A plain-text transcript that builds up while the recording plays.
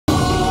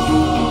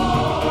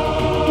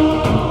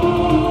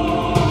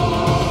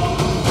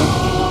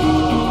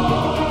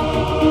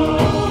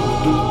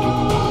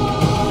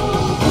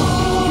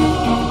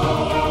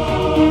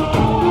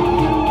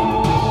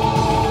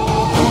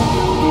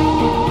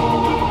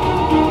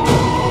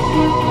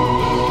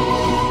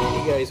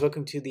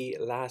welcome to the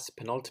last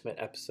penultimate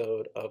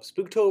episode of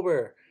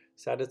Spooktober.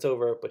 Sad it's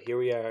over, but here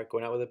we are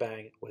going out with a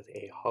bang with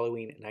a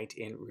Halloween night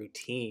in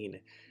routine.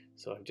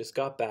 So I've just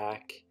got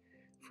back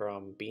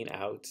from being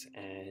out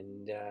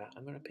and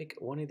I'm going to pick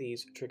one of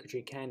these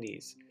trick-or-treat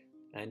candies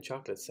and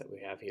chocolates that we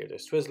have here.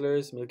 There's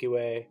Twizzlers, Milky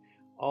Way,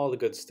 all the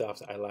good stuff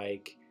that I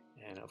like.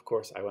 And of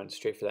course I went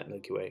straight for that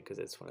Milky Way because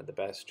it's one of the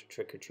best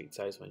trick-or-treat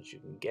size ones you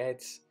can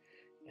get.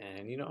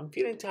 And you know, I'm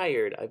feeling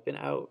tired. I've been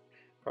out,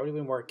 probably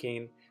been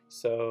working.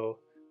 So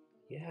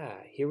yeah,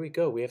 here we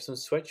go. We have some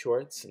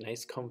sweatshorts,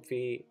 nice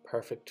comfy,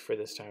 perfect for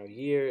this time of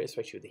year,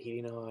 especially with the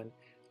heating on.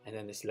 And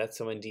then this Let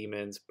Summon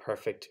Demons,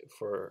 perfect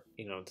for,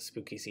 you know, the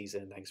spooky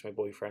season. Thanks to my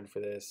boyfriend for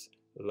this.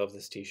 Love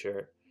this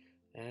t-shirt.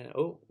 And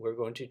oh, we're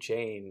going to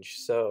change.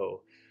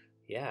 So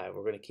yeah,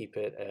 we're going to keep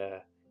it,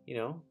 you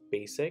know,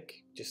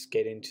 basic. Just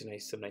get into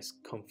some nice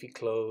comfy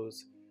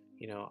clothes.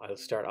 You know, I'll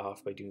start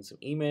off by doing some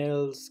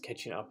emails,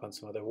 catching up on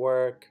some other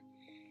work,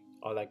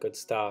 all that good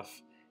stuff.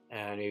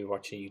 And maybe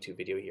watching a YouTube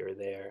video here or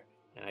there.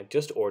 And I've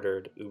just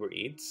ordered Uber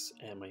Eats,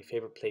 and my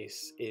favorite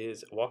place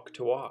is Walk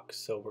to Walk.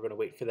 So we're going to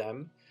wait for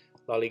them,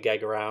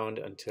 lollygag around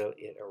until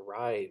it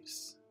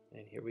arrives.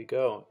 And here we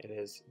go. It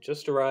has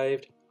just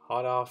arrived,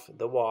 hot off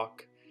the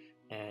walk,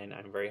 and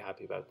I'm very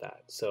happy about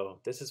that. So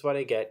this is what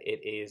I get.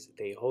 It is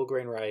the whole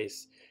grain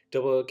rice,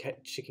 double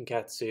chicken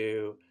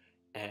katsu,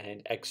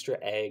 and extra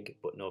egg,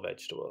 but no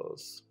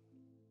vegetables.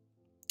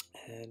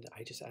 And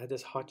I just add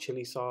this hot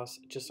chili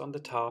sauce just on the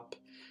top,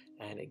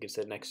 and it gives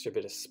it an extra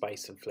bit of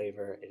spice and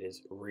flavor. It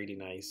is really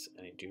nice,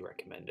 and I do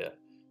recommend it.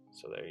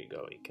 So there you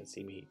go. You can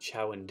see me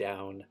chowing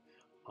down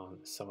on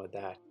some of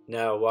that.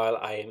 Now, while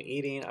I am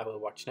eating, I will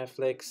watch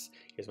Netflix.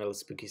 Here's my little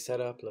spooky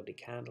setup, lovely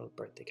candle,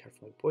 birthday card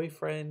from my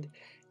boyfriend,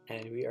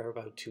 and we are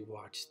about to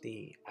watch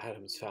the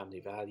Addams Family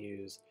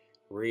Values.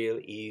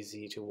 Real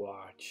easy to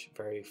watch,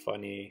 very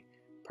funny,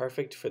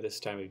 perfect for this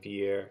time of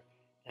year.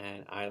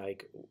 And I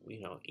like,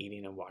 you know,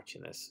 eating and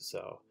watching this.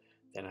 So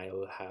then I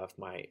will have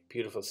my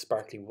beautiful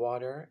sparkling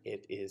water.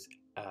 It is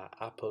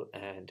apple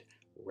and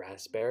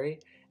raspberry.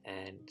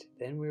 And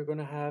then we're going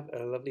to have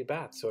a lovely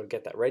bath. So I'll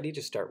get that ready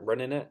to start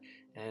running it.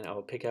 And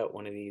I'll pick out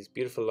one of these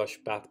beautiful Lush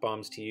bath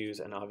bombs to use.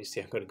 And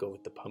obviously I'm going to go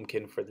with the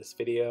pumpkin for this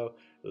video.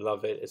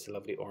 Love it. It's a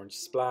lovely orange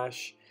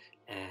splash.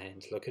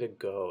 And look at it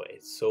go.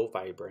 It's so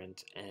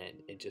vibrant.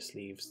 And it just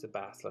leaves the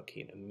bath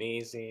looking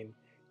amazing.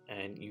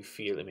 And you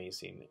feel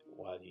amazing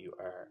while you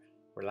are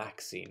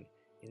relaxing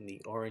in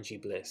the orangey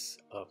bliss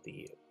of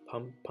the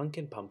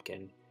pumpkin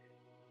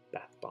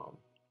bath bomb.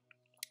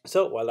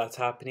 So while that's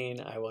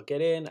happening, I will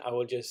get in. I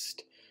will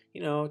just,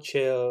 you know,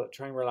 chill,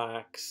 try and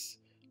relax,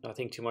 not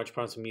think too much,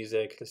 put on some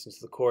music, listen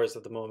to the chorus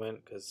at the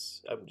moment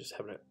because I'm just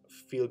having a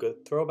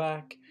feel-good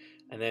throwback.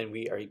 And then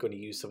we are going to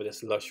use some of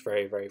this Lush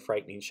Very, Very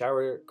Frightening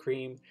shower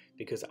cream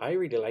because I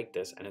really like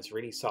this and it's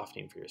really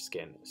softening for your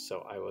skin.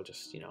 So I will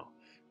just, you know,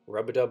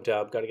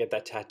 rub-a-dub-dub, gotta get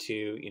that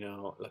tattoo, you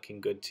know,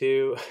 looking good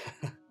too.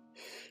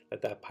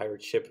 Let that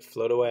pirate ship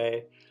float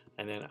away.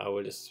 And then I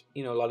will just,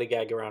 you know,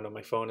 lollygag around on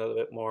my phone a little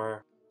bit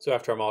more. So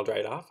after I'm all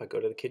dried off, I go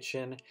to the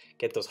kitchen,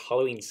 get those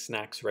Halloween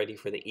snacks ready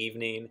for the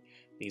evening.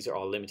 These are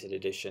all limited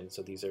edition,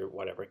 so these are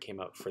whatever came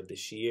out for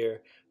this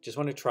year. Just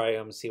want to try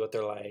them, see what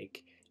they're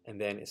like. And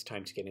then it's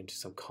time to get into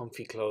some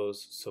comfy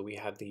clothes. So we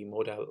have the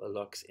Model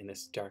Luxe in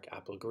this dark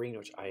apple green,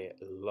 which I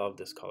love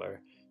this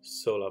color.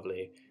 So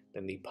lovely.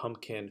 Then the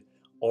pumpkin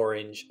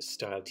orange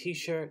style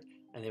t-shirt,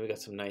 and then we got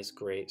some nice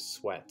gray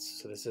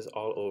sweats. So this is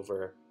all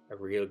over a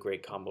real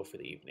great combo for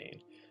the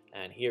evening.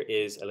 And here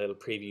is a little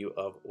preview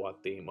of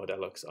what the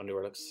Model Luxe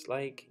underwear looks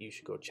like. You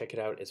should go check it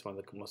out. It's one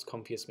of the most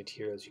comfiest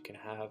materials you can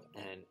have,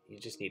 and you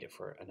just need it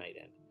for a night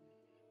in.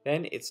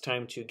 Then it's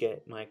time to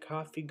get my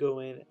coffee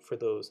going for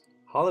those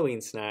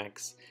Halloween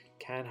snacks.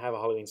 Can't have a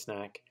Halloween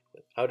snack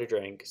without a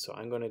drink, so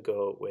I'm going to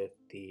go with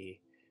the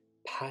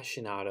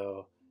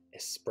Passionato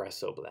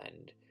espresso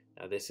blend.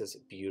 Now this is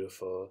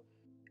beautiful.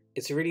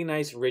 It's a really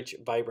nice, rich,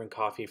 vibrant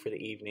coffee for the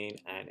evening,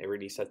 and it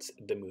really sets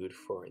the mood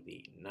for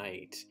the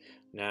night.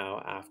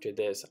 Now after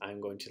this,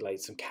 I'm going to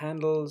light some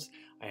candles.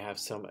 I have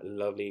some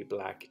lovely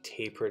black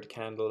tapered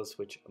candles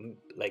which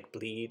like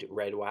bleed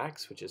red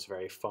wax, which is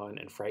very fun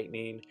and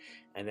frightening.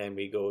 And then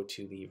we go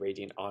to the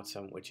Radiant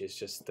Autumn, which is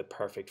just the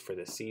perfect for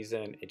the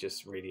season. It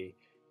just really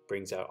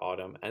brings out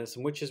autumn. And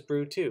some Witch's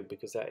Brew too,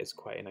 because that is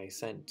quite a nice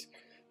scent.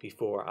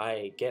 Before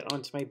I get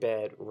onto my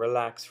bed,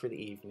 relax for the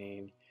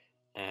evening,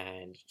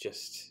 and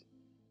just,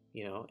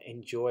 you know,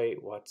 enjoy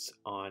what's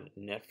on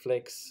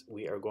Netflix.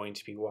 We are going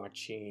to be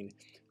watching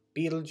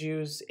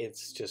Beetlejuice.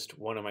 It's just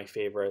one of my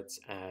favorites,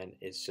 and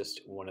it's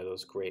just one of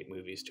those great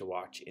movies to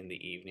watch in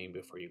the evening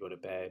before you go to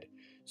bed.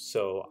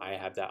 So I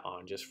have that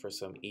on just for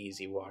some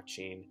easy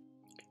watching.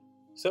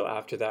 So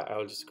after that,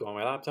 I'll just go on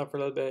my laptop for a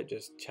little bit,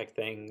 just check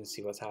things,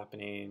 see what's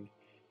happening,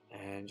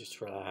 and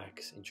just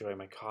relax, enjoy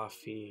my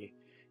coffee,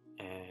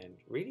 and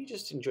really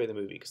just enjoy the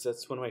movie because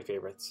that's one of my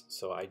favorites.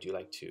 So I do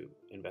like to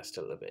invest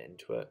a little bit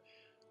into it.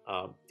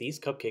 These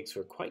cupcakes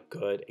were quite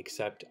good,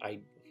 except I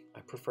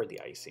prefer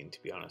the icing,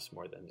 to be honest,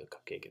 more than the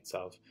cupcake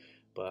itself.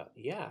 But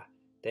yeah,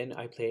 Then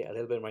I play a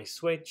little bit of my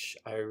Switch.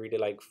 I really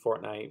like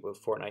Fortnite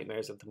with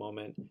Fortnitemares at the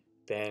moment.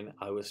 Then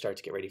I will start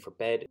to get ready for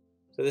bed.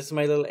 So this is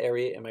my little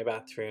area in my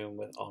bathroom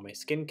with all my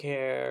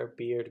skincare,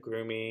 beard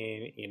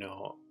grooming, you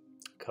know,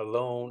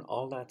 cologne,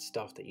 all that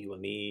stuff that you will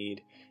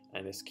need.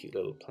 And this cute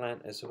little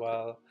plant as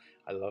well.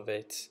 I love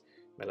it.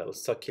 My little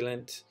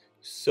succulent,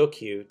 so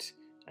cute.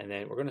 And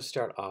then we're going to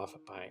start off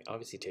by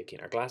obviously taking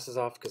our glasses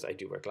off, because I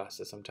do wear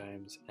glasses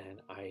sometimes. And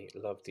I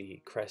love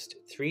the Crest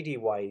 3D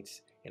White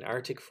in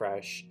Arctic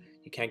Fresh.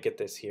 You can't get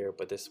this here,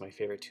 but this is my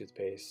favorite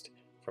toothpaste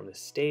from the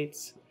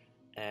States.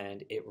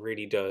 And it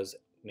really does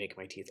make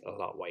my teeth a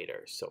lot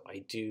whiter. So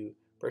I do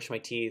brush my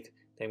teeth.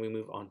 Then we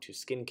move on to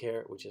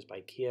skincare, which is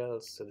by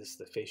Kiehl's. So this is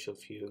the Facial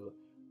Fuel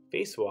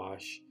face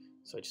wash.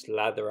 So I just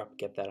lather up,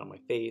 get that on my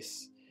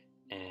face,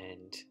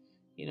 and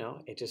you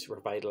know, it just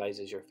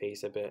revitalizes your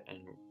face a bit, and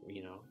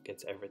you know,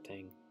 gets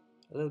everything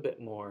a little bit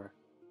more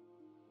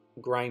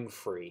grime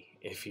free,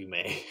 if you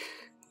may.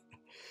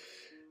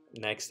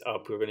 Next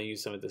up, we're going to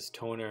use some of this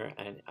toner,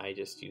 and I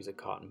just use a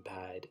cotton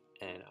pad,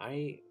 and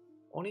I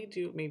only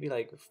do maybe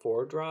like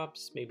 4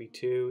 drops, maybe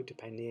 2,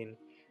 depending,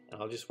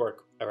 and I'll just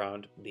work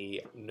around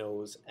the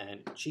nose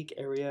and cheek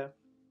area.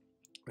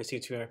 I see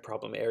 2 of my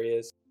problem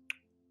areas.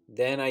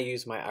 Then I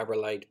use my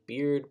Aberlight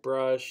beard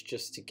brush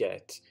just to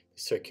get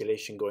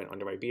circulation going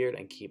under my beard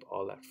and keep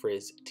all that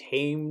frizz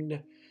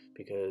tamed,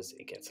 because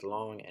it gets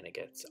long and it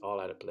gets all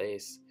out of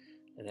place.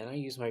 And then I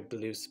use my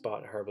Blue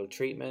Spot herbal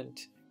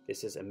treatment.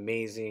 This is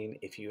amazing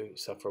if you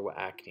suffer with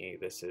acne.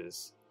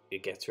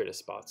 It gets rid of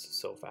spots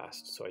so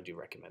fast, so I do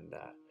recommend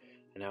that.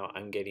 And now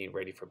I'm getting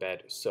ready for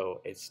bed, so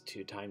it's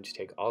time to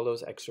take all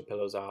those extra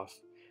pillows off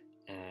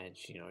and,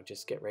 you know,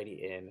 just get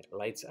ready in,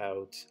 lights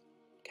out,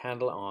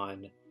 candle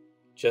on,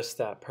 just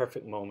that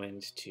perfect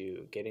moment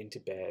to get into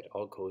bed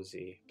all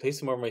cozy. Play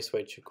some more of my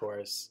Switch, of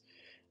course.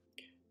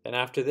 Then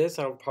after this,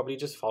 I'll probably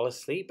just fall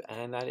asleep,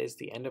 and that is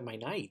the end of my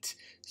night.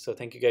 So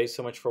thank you guys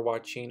so much for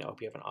watching. I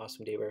hope you have an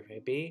awesome day wherever it may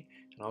be,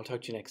 and I'll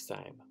talk to you next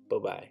time.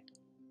 Bye-bye.